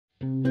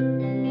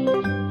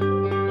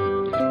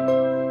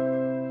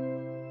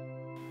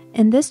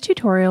In this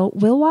tutorial,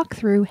 we'll walk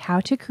through how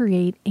to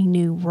create a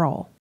new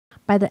role.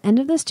 By the end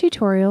of this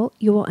tutorial,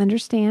 you will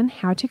understand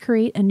how to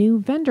create a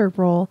new vendor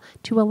role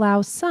to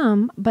allow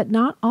some, but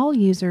not all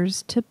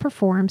users to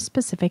perform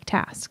specific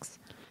tasks.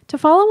 To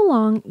follow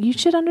along, you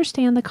should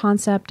understand the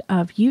concept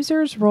of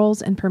users,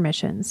 roles, and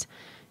permissions.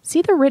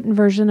 See the written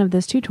version of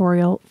this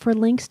tutorial for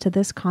links to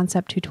this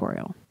concept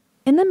tutorial.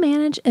 In the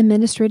Manage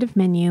Administrative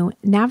menu,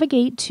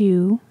 navigate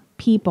to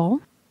People,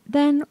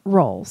 then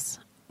Roles,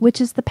 which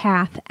is the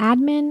path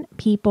Admin,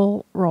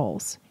 People,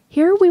 Roles.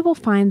 Here we will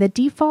find the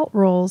default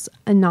roles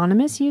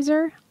Anonymous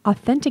User,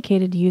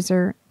 Authenticated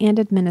User, and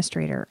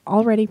Administrator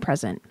already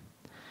present.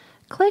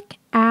 Click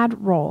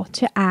Add Role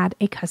to add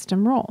a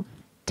custom role.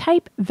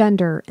 Type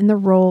Vendor in the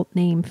Role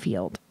Name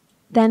field,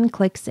 then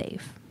click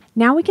Save.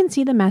 Now we can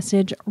see the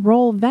message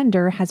Role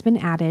Vendor has been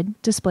added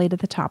displayed at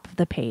the top of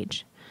the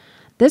page.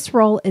 This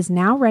role is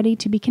now ready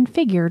to be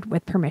configured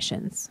with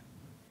permissions.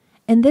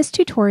 In this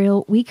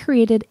tutorial, we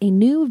created a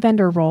new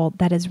vendor role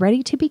that is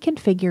ready to be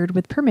configured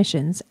with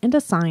permissions and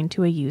assigned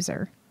to a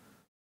user.